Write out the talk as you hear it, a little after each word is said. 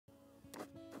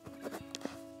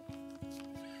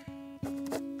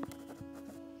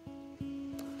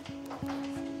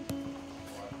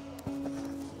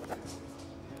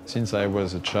Since I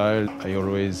was a child, I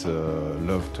always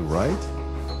loved to write.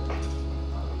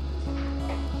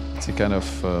 It's a kind of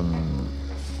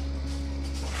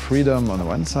freedom on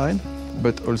one side,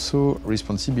 but also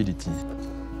responsibility.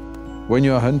 When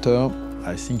you're a hunter,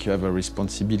 I think you have a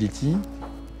responsibility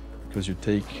because you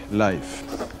take life.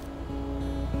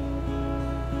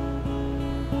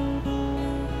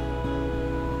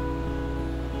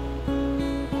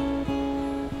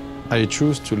 I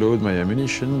choose to load my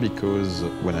ammunition because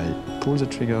when I pull the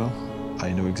trigger,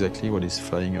 I know exactly what is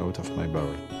flying out of my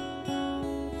barrel.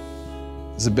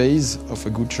 The base of a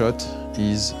good shot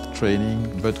is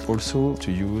training, but also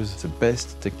to use the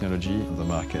best technology on the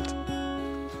market.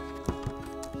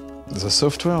 The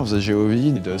software of the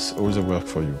Geovid does all the work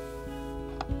for you.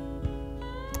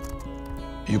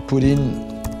 You put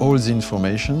in all the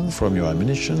information from your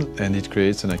ammunition and it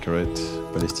creates an accurate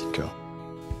ballistic curve.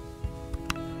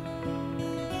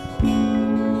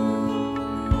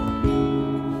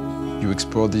 You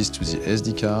export this to the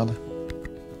SD card.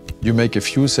 You make a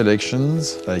few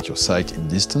selections, like your sight in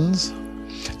distance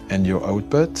and your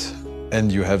output,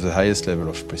 and you have the highest level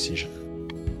of precision.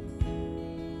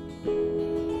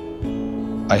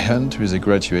 I hunt with a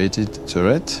graduated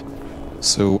turret,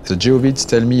 so the Geovids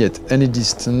tell me at any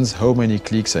distance how many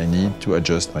clicks I need to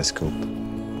adjust my scope.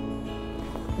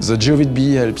 The Geovid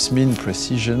B helps me in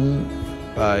precision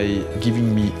by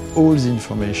giving me all the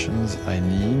information I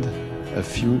need a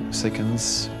few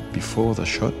seconds before the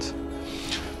shot.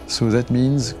 So that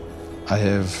means I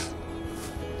have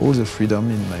all the freedom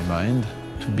in my mind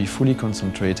to be fully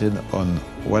concentrated on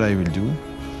what I will do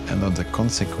and on the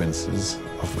consequences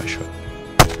of my shot.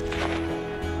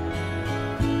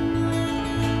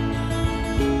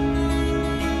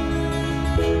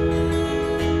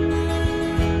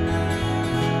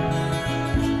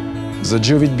 The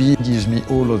Geovid B gives me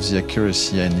all of the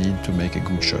accuracy I need to make a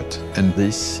good shot, and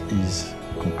this is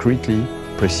concretely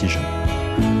precision.